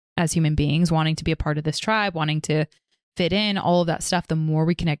as human beings, wanting to be a part of this tribe, wanting to fit in, all of that stuff, the more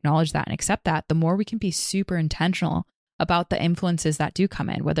we can acknowledge that and accept that, the more we can be super intentional about the influences that do come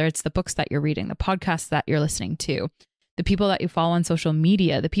in, whether it's the books that you're reading, the podcasts that you're listening to, the people that you follow on social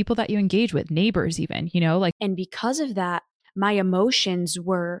media, the people that you engage with, neighbors even, like. And because of that, my emotions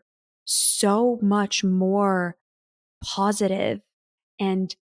were so much more positive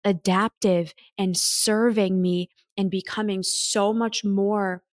and adaptive and serving me and becoming so much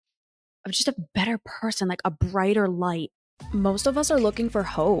more of just a better person, like a brighter light. Most of us are looking for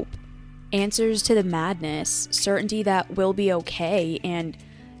hope, answers to the madness, certainty that we'll be okay, and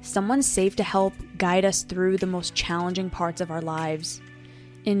someone safe to help guide us through the most challenging parts of our lives.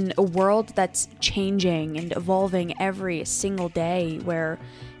 In a world that's changing and evolving every single day, where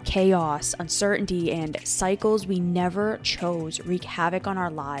chaos, uncertainty, and cycles we never chose wreak havoc on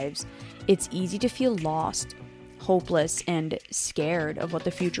our lives, it's easy to feel lost, hopeless, and scared of what the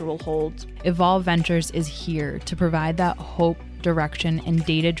future will hold. Evolve Ventures is here to provide that hope, direction, and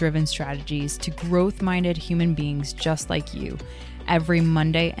data-driven strategies to growth-minded human beings just like you every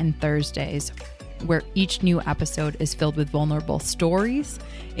Monday and Thursdays, where each new episode is filled with vulnerable stories,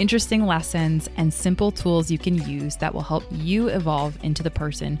 interesting lessons, and simple tools you can use that will help you evolve into the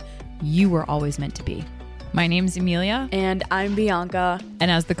person you were always meant to be. My name's Amelia. And I'm Bianca. And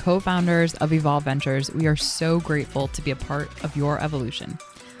as the co-founders of Evolve Ventures, we are so grateful to be a part of your evolution.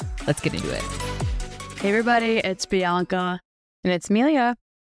 Let's get into it. Hey everybody, it's Bianca. And it's Amelia.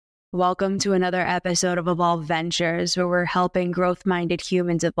 Welcome to another episode of Evolve Ventures, where we're helping growth-minded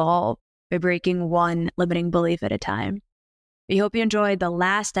humans evolve by breaking one limiting belief at a time. We hope you enjoyed the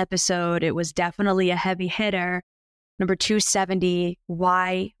last episode. It was definitely a heavy hitter. Number 270,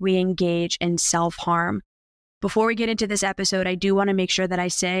 Why We Engage in Self-Harm. Before we get into this episode, I do want to make sure that I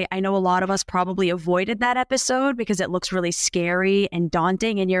say, I know a lot of us probably avoided that episode because it looks really scary and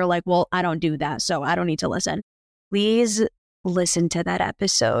daunting, and you're like, well, I don't do that, so I don't need to listen. Please listen to that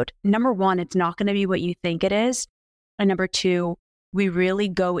episode. Number one, it's not going to be what you think it is. And number two, we really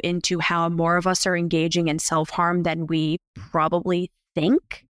go into how more of us are engaging in self-harm than we probably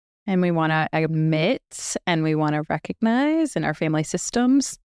think. And we want to admit and we want to recognize in our family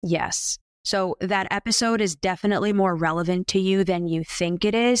systems. Yes. So that episode is definitely more relevant to you than you think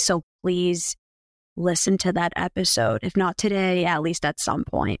it is. So please listen to that episode. If not today, at least at some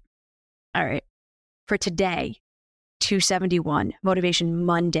point. All right. For today, 271, Motivation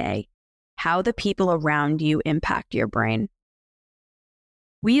Monday, how the people around you impact your brain.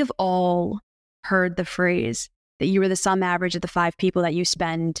 We have all heard the phrase that you are the sum average of the 5 people that you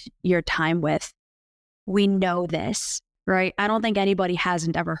spend your time with. We know this, right? I don't think anybody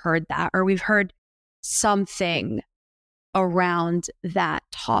hasn't ever heard that, or we've heard something around that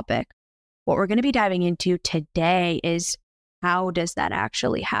topic. What we're going to be diving into today is how does that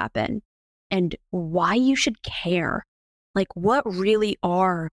actually happen and why you should care. Like, what really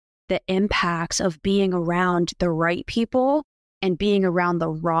are the impacts of being around the right people and being around the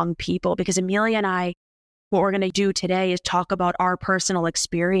wrong people? Because Amelia and I, what we're going to do today is talk about our personal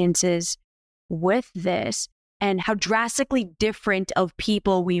experiences with this and how drastically different of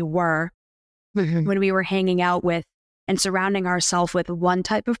people we were when we were hanging out with and surrounding ourselves with one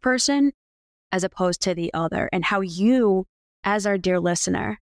type of person as opposed to the other, and how you, as our dear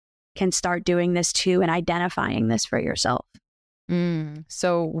listener, can start doing this too and identifying this for yourself.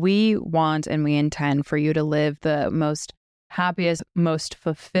 So we want and we intend for you to live the most happiest, most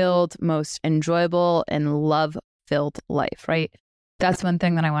fulfilled, most enjoyable, and love-filled life, right? That's one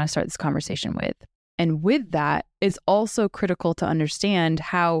thing that I want to start this conversation with. And with that, it's also critical to understand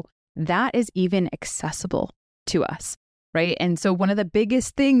how that is even accessible to us, right? And so one of the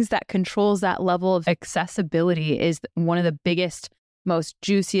biggest things that controls that level of accessibility is one of the biggest, most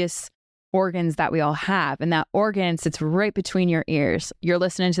juiciest organs that we all have. And that organ sits right between your ears. You're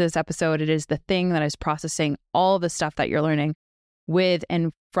listening to this episode. It is the thing that is processing all the stuff that you're learning with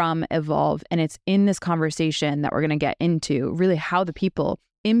and from Evolve. And it's in this conversation that we're going to get into really how the people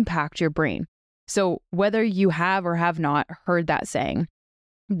impact your brain. So whether you have or have not heard that saying,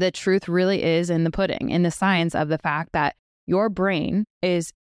 the truth really is in the pudding, in the science of the fact that your brain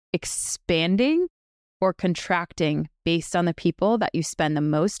is expanding or contracting based on the people that you spend the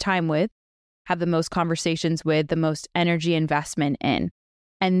most time with, have the most conversations with, the most energy investment in.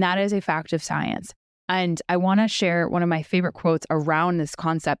 And that is a fact of science. And I want to share one of my favorite quotes around this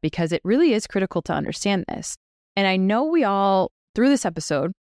concept because it really is critical to understand this. And I know we all, through this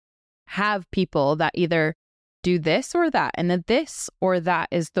episode, have people that either do this or that, and the this or that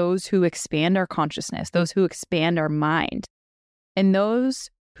is those who expand our consciousness, those who expand our mind, and those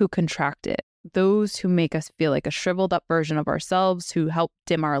who contract it, those who make us feel like a shriveled up version of ourselves, who help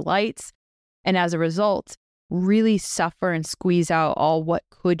dim our lights, and as a result, really suffer and squeeze out all what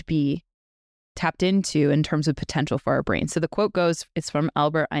could be tapped into in terms of potential for our brain. So the quote goes, it's from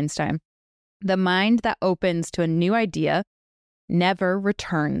Albert Einstein: "The mind that opens to a new idea never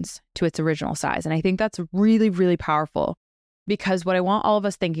returns to its original size." And I think that's really, really powerful, because what I want all of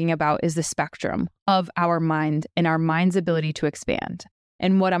us thinking about is the spectrum of our mind and our mind's ability to expand.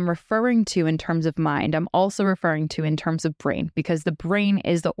 And what I'm referring to in terms of mind, I'm also referring to in terms of brain, because the brain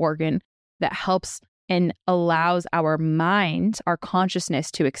is the organ that helps and allows our mind, our consciousness,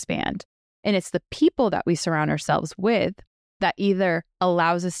 to expand. And it's the people that we surround ourselves with that either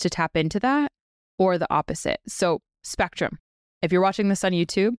allows us to tap into that or the opposite. So spectrum. If you're watching this on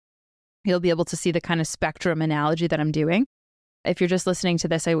YouTube, you'll be able to see the kind of spectrum analogy that I'm doing. If you're just listening to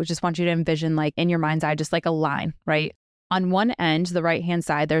this, I would just want you to envision, like, in your mind's eye, just like a line, right? On one end, the right-hand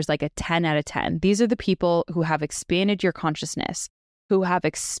side, there's like a 10 out of 10. These are the people who have expanded your consciousness, who have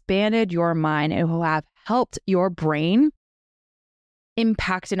expanded your mind, and who have helped your brain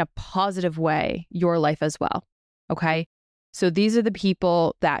impact in a positive way your life as well. Okay? So these are the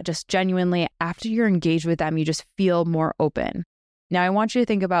people that just genuinely, after you're engaged with them, you just feel more open. Now, I want you to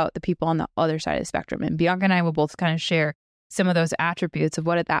think about the people on the other side of the spectrum. And Bianca and I will both kind of share some of those attributes of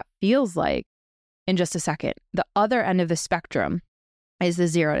what that feels like in just a second. The other end of the spectrum is the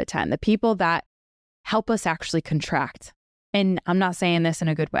 0 to 10, the people that help us actually contract. And I'm not saying this in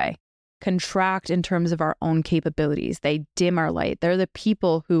a good way. Contract in terms of our own capabilities. They dim our light. They're the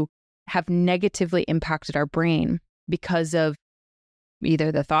people who have negatively impacted our brain because of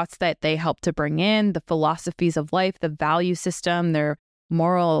either the thoughts that they help to bring in, the philosophies of life, the value system, their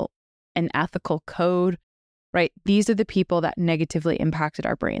moral and ethical code, right? These are the people that negatively impacted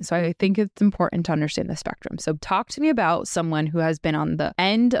our brain. So I think it's important to understand the spectrum. So talk to me about someone who has been on the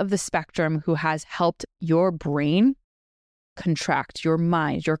end of the spectrum, who has helped your brain contract, your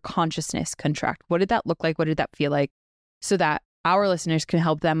mind, your consciousness contract. What did that look like? What did that feel like? So that our listeners can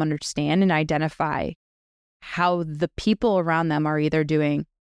help them understand and identify how the people around them are either doing,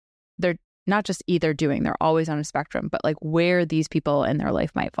 they're not just either doing, they're always on a spectrum, but like where these people in their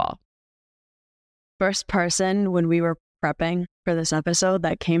life might fall. First person when we were prepping for this episode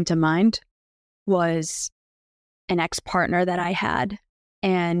that came to mind was an ex-partner that I had.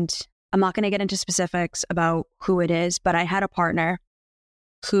 And I'm not going to get into specifics about who it is, but I had a partner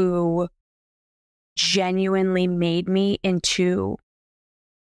who genuinely made me into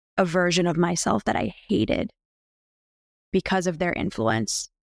a version of myself that I hated because of their influence.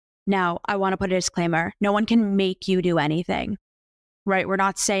 Now, I want to put a disclaimer. No one can make you do anything, right? We're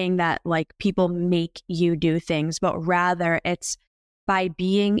not saying that like people make you do things, but rather it's by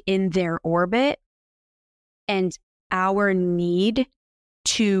being in their orbit and our need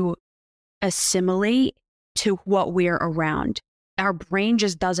to assimilate to what we're around. Our brain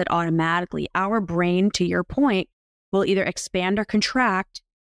just does it automatically. Our brain, to your point, will either expand or contract.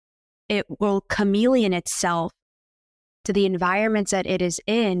 It will chameleon itself to the environments that it is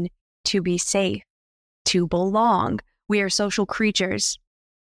in to be safe, to belong. We are social creatures.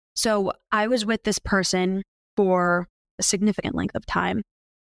 So I was with this person for a significant length of time.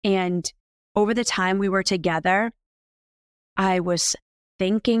 And over the time we were together, I was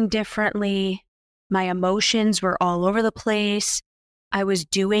thinking differently. My emotions were all over the place. I was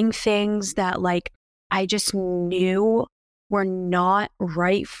doing things that like I just knew were not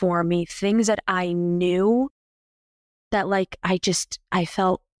right for me. Things that I knew that like I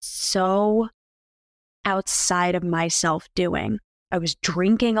felt so outside of myself doing. I was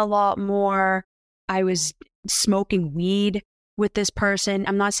drinking a lot more. I was smoking weed with this person.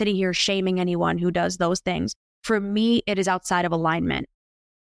 I'm not sitting here shaming anyone who does those things. For me, it is outside of alignment.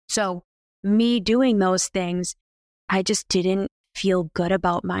 So me doing those things, I just didn't feel good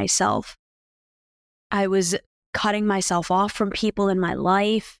about myself. I was cutting myself off from people in my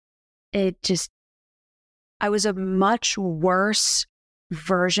life. I was a much worse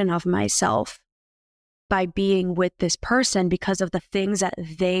version of myself by being with this person because of the things that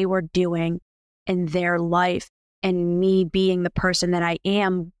they were doing in their life, and me being the person that I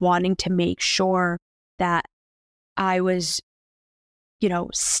am, wanting to make sure that I was,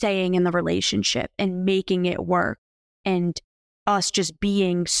 staying in the relationship and making it work, and us just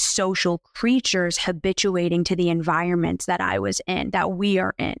being social creatures habituating to the environments that I was in, that we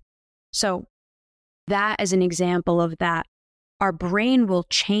are in. So that is an example of that. Our brain will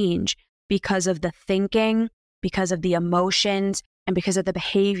change because of the thinking, because of the emotions, and because of the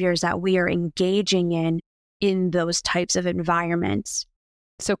behaviors that we are engaging in those types of environments.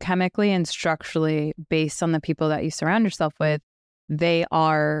 So chemically and structurally, based on the people that you surround yourself with, they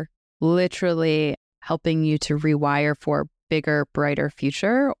are literally helping you to rewire for a bigger, brighter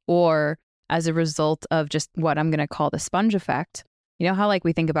future, or as a result of just what I'm going to call the sponge effect. You know how like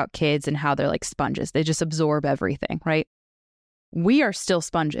we think about kids and how they're like sponges, they just absorb everything, right? We are still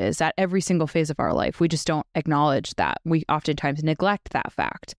sponges at every single phase of our life. We just don't acknowledge that. We oftentimes neglect that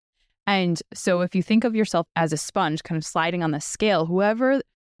fact. And so if you think of yourself as a sponge kind of sliding on the scale, whoever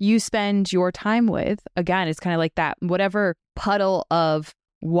you spend your time with, again, it's kind of like that, whatever puddle of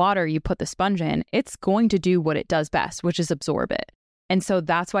water you put the sponge in, it's going to do what it does best, which is absorb it. And so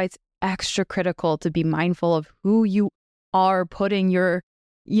that's why it's extra critical to be mindful of who you are putting your,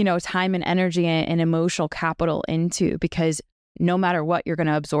 time and energy and emotional capital into, because no matter what, you're going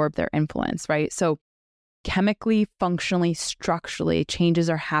to absorb their influence, right? So chemically, functionally, structurally, changes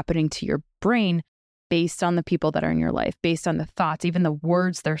are happening to your brain based on the people that are in your life, based on the thoughts, even the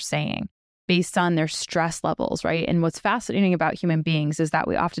words they're saying, based on their stress levels, right? And what's fascinating about human beings is that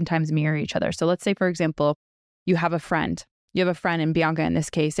we oftentimes mirror each other. So let's say, for example, you have a friend, and Bianca, in this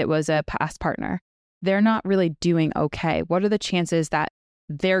case, it was a past partner. They're not really doing okay. What are the chances that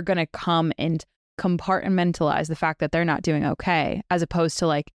they're going to come and compartmentalize the fact that they're not doing okay, as opposed to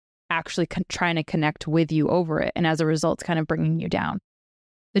like actually trying to connect with you over it, and as a result, it's kind of bringing you down?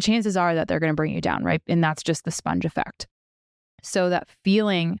 The chances are that they're going to bring you down, right? And that's just the sponge effect. So that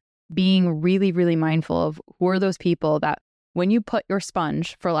feeling, being really, really mindful of who are those people that when you put your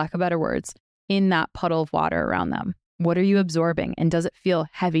sponge, for lack of better words, in that puddle of water around them, what are you absorbing? And does it feel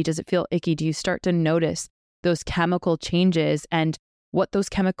heavy? Does it feel icky? Do you start to notice those chemical changes? And what those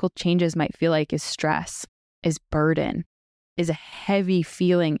chemical changes might feel like is stress, is burden, is a heavy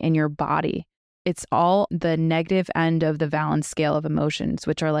feeling in your body. It's all the negative end of the Valence scale of emotions,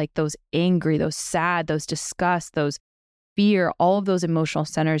 which are like those angry, those sad, those disgust, those fear. All of those emotional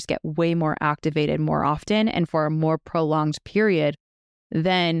centers get way more activated more often and for a more prolonged period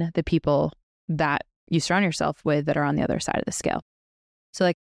than the people that you surround yourself with that are on the other side of the scale. So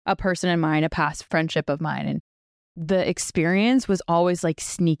like a person in mine, a past friendship of mine, and the experience was always like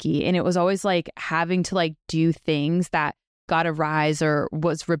sneaky, and it was always like having to like do things that got a rise or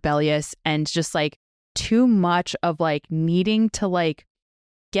was rebellious, and just like too much of like needing to like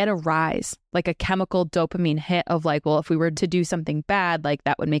get a rise, like a chemical dopamine hit of like, well, if we were to do something bad, like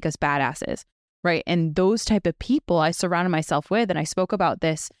that would make us badasses, right? And those type of people I surrounded myself with, and I spoke about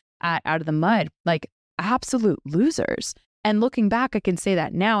this at Out of the Mud, like absolute losers. And looking back, I can say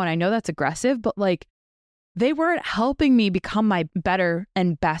that now, and I know that's aggressive, but like they weren't helping me become my better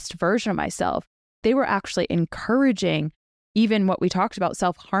and best version of myself. They were actually encouraging even what we talked about,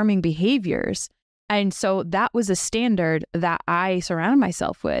 self-harming behaviors. And so that was a standard that I surrounded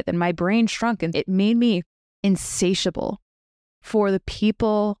myself with, and my brain shrunk, and it made me insatiable for the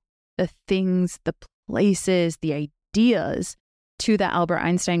people, the things, the places, the ideas, to that Albert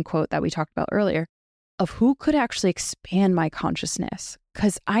Einstein quote that we talked about earlier, of who could actually expand my consciousness.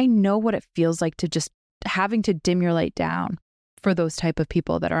 Because I know what it feels like to just having to dim your light down for those type of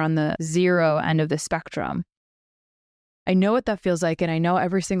people that are on the zero end of the spectrum. I know what that feels like, and I know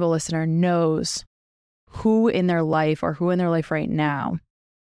every single listener knows who in their life or who in their life right now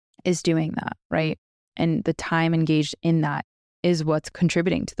is doing that, right? And the time engaged in that is what's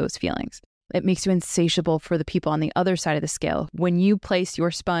contributing to those feelings. It makes you insatiable for the people on the other side of the scale. When you place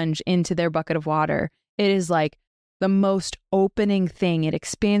your sponge into their bucket of water, it is like the most opening thing. It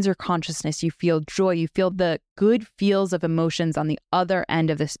expands your consciousness. You feel joy. You feel the good feels of emotions on the other end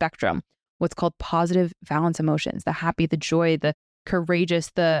of the spectrum, what's called positive valence emotions, the happy, the joy, the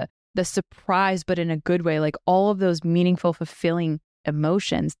courageous, the surprise, but in a good way. Like all of those meaningful, fulfilling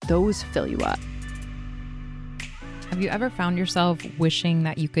emotions, those fill you up. Have you ever found yourself wishing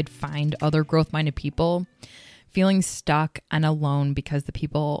that you could find other growth-minded people, feeling stuck and alone because the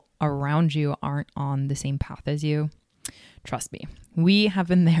people around you aren't on the same path as you? Trust me, we have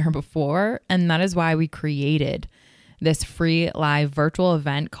been there before, and that is why we created this free live virtual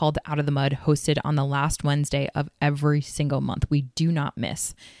event called Out of the Mud, hosted on the last Wednesday of every single month. We do not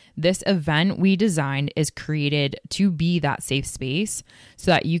miss. This event we designed is created to be that safe space so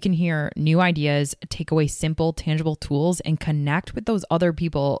that you can hear new ideas, take away simple, tangible tools, and connect with those other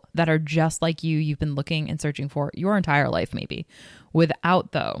people that are just like you, you've been looking and searching for your entire life maybe,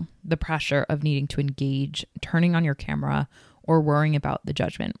 without, though, the pressure of needing to engage, turning on your camera, or worrying about the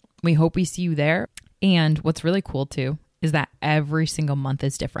judgment. We hope we see you there. And what's really cool too is that every single month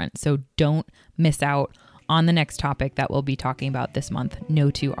is different. So don't miss out on the next topic that we'll be talking about this month. No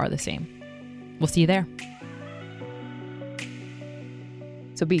two are the same. We'll see you there.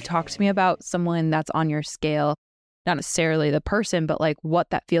 So talk to me about someone that's on your scale, not necessarily the person, but like what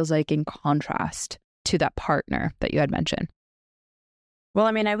that feels like in contrast to that partner that you had mentioned. Well,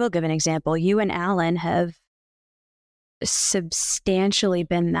 I mean, I will give an example. You and Alan have substantially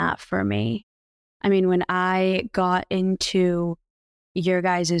been that for me. I mean, when I got into your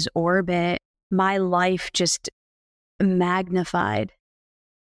guys' orbit, my life just magnified.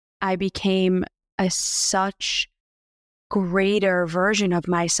 I became a such greater version of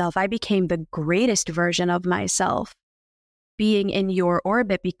myself. I became the greatest version of myself being in your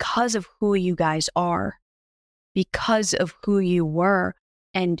orbit because of who you guys are, because of who you were,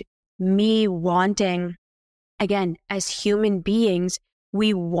 and me wanting, again, as human beings,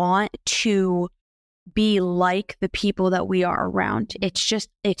 we want to be like the people that we are around.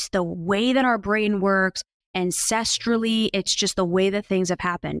 It's the way that our brain works ancestrally. It's just the way that things have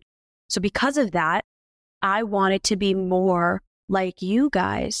happened. So because of that, I wanted to be more like you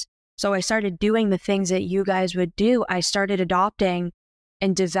guys. So I started doing the things that you guys would do. I started adopting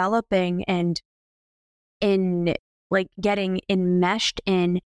and developing and getting enmeshed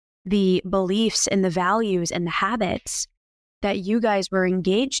in the beliefs and the values and the habits that you guys were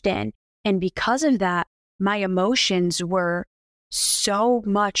engaged in. And because of that, my emotions were so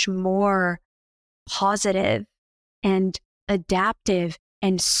much more positive and adaptive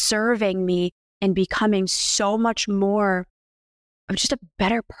and serving me and becoming so much more of just a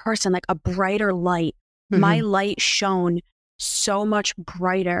better person, like a brighter light. Mm-hmm. My light shone so much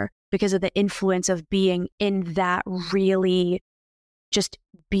brighter because of the influence of being in that really just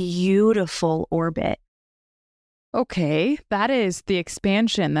beautiful orbit. Okay, that is the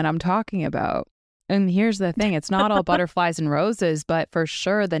expansion that I'm talking about. And here's the thing, it's not all butterflies and roses, but for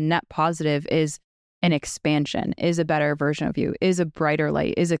sure the net positive is an expansion, is a better version of you, is a brighter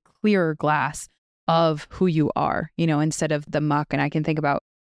light, is a clearer glass of who you are, instead of the muck. And I can think about,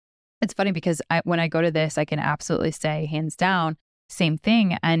 it's funny because when I go to this, I can absolutely say hands down, same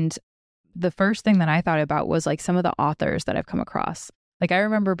thing. And the first thing that I thought about was like some of the authors that I've come across. Like I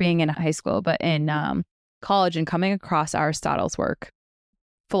remember being in high school, but in college and coming across Aristotle's work,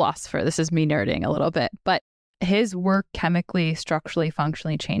 philosopher, this is me nerding a little bit, but his work chemically, structurally,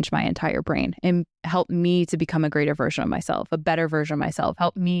 functionally changed my entire brain and helped me to become a greater version of myself, a better version of myself,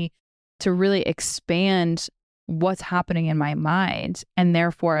 helped me to really expand what's happening in my mind. And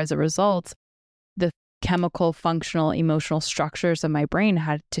therefore, as a result, the chemical, functional, emotional structures of my brain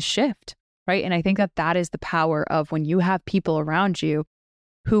had to shift, right? And I think that that is the power of when you have people around you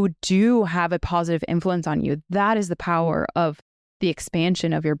who do have a positive influence on you. That is the power of the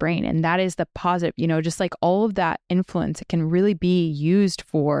expansion of your brain. And that is the positive, just like all of that influence, it can really be used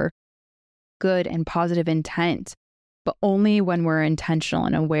for good and positive intent, but only when we're intentional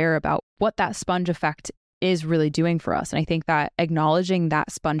and aware about what that sponge effect is really doing for us. And I think that acknowledging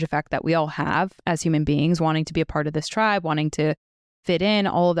that sponge effect that we all have as human beings, wanting to be a part of this tribe, wanting to fit in,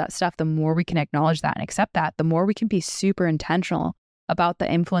 all of that stuff, the more we can acknowledge that and accept that, the more we can be super intentional about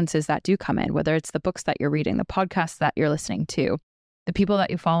the influences that do come in, whether it's the books that you're reading, the podcasts that you're listening to, the people that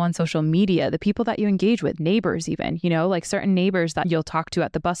you follow on social media, the people that you engage with, neighbors even, like certain neighbors that you'll talk to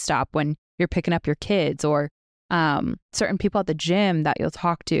at the bus stop when you're picking up your kids, or certain people at the gym that you'll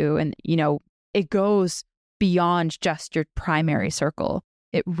talk to. And, it goes beyond just your primary circle.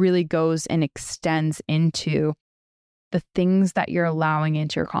 It really goes and extends into the things that you're allowing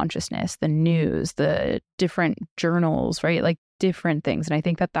into your consciousness, the news, the different journals, right? Like different things. And I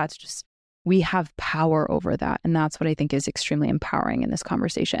think that that's just, we have power over that. And that's what I think is extremely empowering in this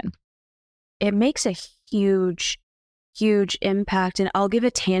conversation. It makes a huge, huge impact. And I'll give a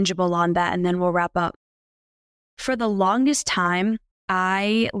tangible on that and then we'll wrap up. For the longest time,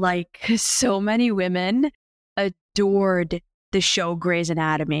 I, like so many women, adored the show Grey's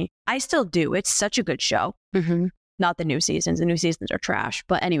Anatomy. I still do. It's such a good show. Mm-hmm. Not the new seasons. The new seasons are trash.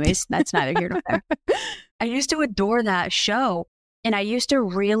 But anyways, that's neither here nor there. I used to adore that show. And I used to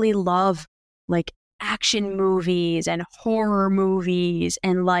really love like action movies and horror movies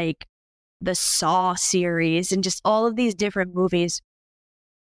and like the Saw series and just all of these different movies.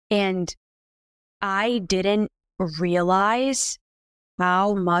 And I didn't realize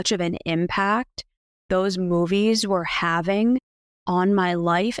how much of an impact those movies were having on my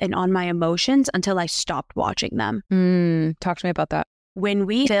life and on my emotions until I stopped watching them. Talk to me about that. When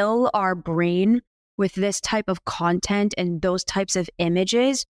we fill our brain with this type of content and those types of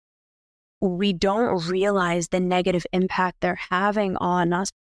images, we don't realize the negative impact they're having on us.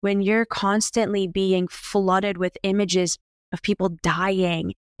 When you're constantly being flooded with images of people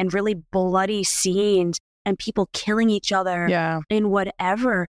dying and really bloody scenes and people killing each other in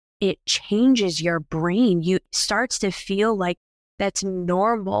whatever, it changes your brain. You starts to feel like that's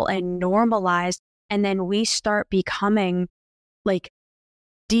normal and normalized. And then we start becoming like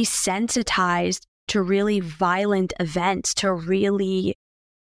desensitized to really violent events, to really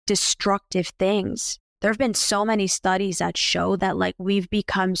destructive things. There have been so many studies that show that like we've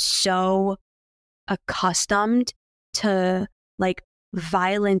become so accustomed to like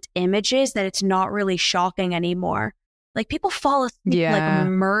violent images that it's not really shocking anymore. Like people fall asleep like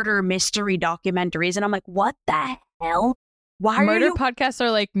murder mystery documentaries, and I'm like, what the hell? Why murder are you podcasts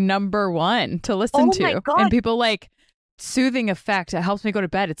are like number one to listen to, my God. and people like soothing effect. It helps me go to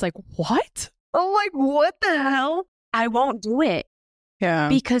bed. It's like, what? I'm like, what the hell? I won't do it. Yeah.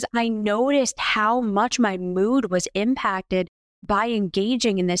 Because I noticed how much my mood was impacted by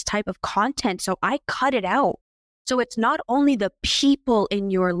engaging in this type of content. So I cut it out. So it's not only the people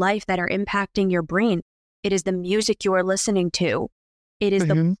in your life that are impacting your brain. It is the music you are listening to. It is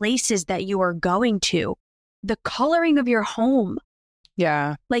the places that you are going to. The coloring of your home.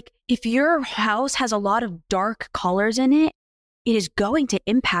 Yeah. Like if your house has a lot of dark colors in it, it is going to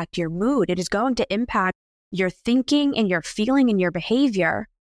impact your mood. It is going to impact your thinking and your feeling and your behavior.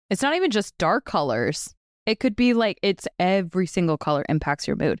 It's not even just dark colors. It could be like it's every single color impacts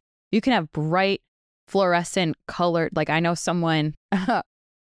your mood. You can have bright fluorescent colored, like I know someone,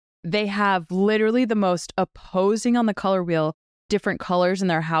 they have literally the most opposing on the color wheel, different colors in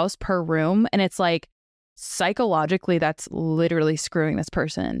their house per room. And it's like psychologically, that's literally screwing this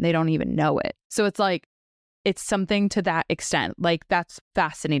person. They don't even know it. So it's like, it's something to that extent. Like that's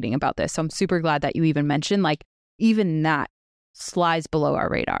fascinating about this. So I'm super glad that you even mentioned like even that slides below our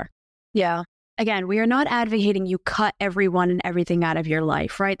radar. Yeah. Again, we are not advocating you cut everyone and everything out of your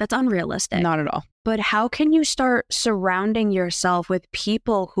life, right? That's unrealistic. Not at all. But how can you start surrounding yourself with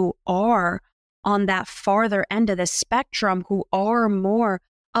people who are on that farther end of the spectrum, who are more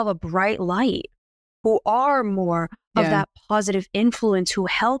of a bright light, who are more of that positive influence, who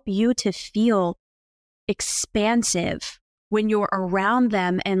help you to feel expansive when you're around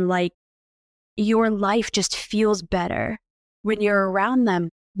them, and like your life just feels better when you're around them.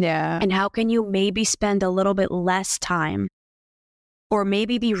 Yeah. And how can you maybe spend a little bit less time, or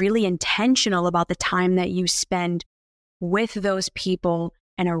maybe be really intentional about the time that you spend with those people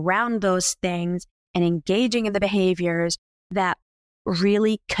and around those things and engaging in the behaviors that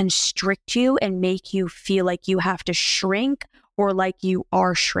really constrict you and make you feel like you have to shrink or like you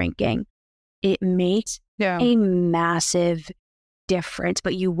are shrinking. It makes a massive difference,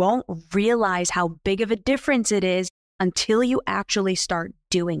 but you won't realize how big of a difference it is until you actually start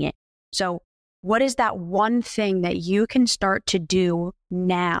doing it. So what is that one thing that you can start to do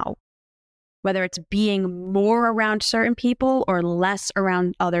now? Whether it's being more around certain people or less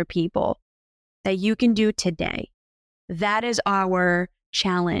around other people, that you can do today. That is our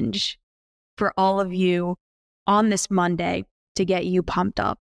challenge for all of you on this Monday to get you pumped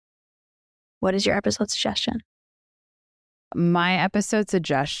up. What is your episode suggestion? My episode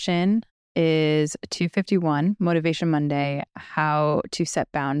suggestion is 251, Motivation Monday, how to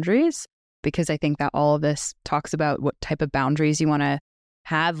set boundaries, because I think that all of this talks about what type of boundaries you want to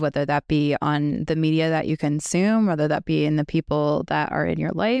have, whether that be on the media that you consume, whether that be in the people that are in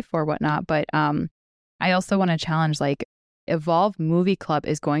your life or whatnot. But I also want to challenge, like, Evolve Movie Club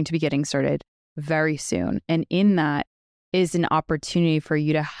is going to be getting started very soon. And in that is an opportunity for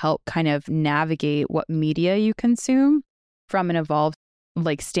you to help kind of navigate what media you consume from an Evolve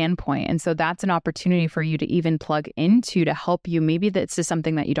like standpoint. And so that's an opportunity for you to even plug into to help you. Maybe this is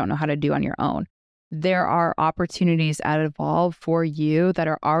something that you don't know how to do on your own. There are opportunities at Evolve for you that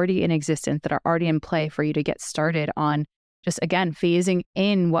are already in existence, that are already in play for you to get started on just, again, phasing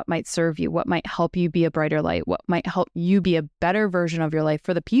in what might serve you, what might help you be a brighter light, what might help you be a better version of your life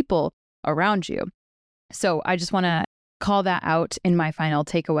for the people around you. So I just want to call that out in my final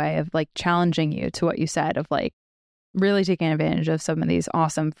takeaway of like challenging you to what you said of like really taking advantage of some of these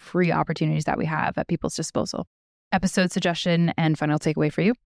awesome free opportunities that we have at people's disposal. Episode suggestion and final takeaway for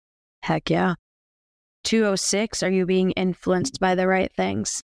you. Heck yeah. 206, are you being influenced by the right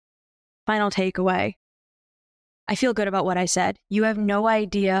things? Final takeaway. I feel good about what I said. You have no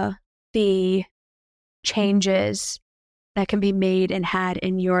idea the changes that can be made and had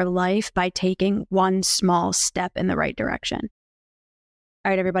in your life by taking one small step in the right direction. All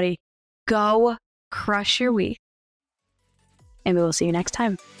right, everybody, go crush your week. And we will see you next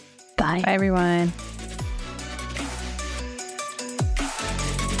time. Bye. Bye, everyone.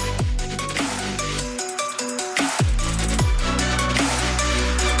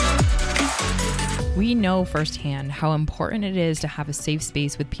 We know firsthand how important it is to have a safe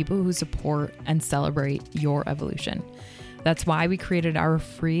space with people who support and celebrate your evolution. That's why we created our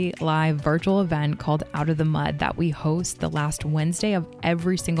free live virtual event called Out of the Mud that we host the last Wednesday of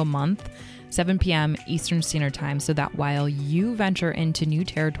every single month, 7 p.m. Eastern Standard Time, so that while you venture into new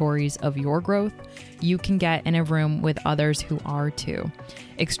territories of your growth, you can get in a room with others who are too.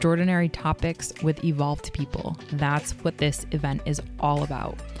 Extraordinary topics with evolved people. That's what this event is all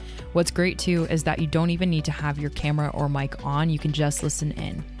about. What's great too is that you don't even need to have your camera or mic on, you can just listen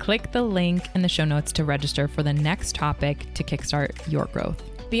in. Click the link in the show notes to register for the next topic to kickstart your growth.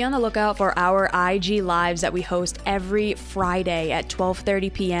 Be on the lookout for our IG lives that we host every Friday at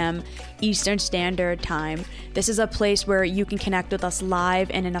 12:30 p.m. Eastern Standard Time. This is a place where you can connect with us live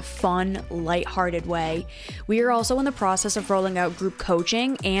and in a fun, lighthearted way. We are also in the process of rolling out group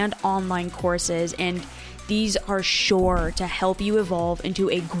coaching and online courses, and these are sure to help you evolve into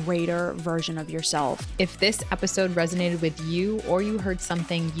a greater version of yourself. If this episode resonated with you or you heard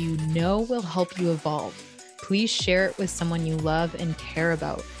something you know will help you evolve, please share it with someone you love and care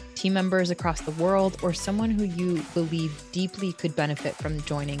about, team members across the world, or someone who you believe deeply could benefit from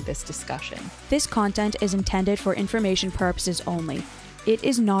joining this discussion. This content is intended for information purposes only. It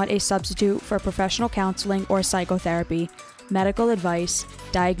is not a substitute for professional counseling or psychotherapy, medical advice,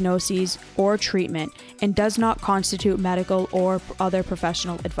 diagnoses, or treatment, and does not constitute medical or other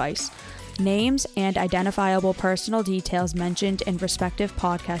professional advice. Names and identifiable personal details mentioned in respective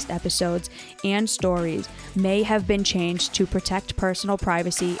podcast episodes and stories may have been changed to protect personal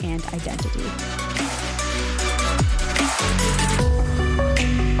privacy and identity.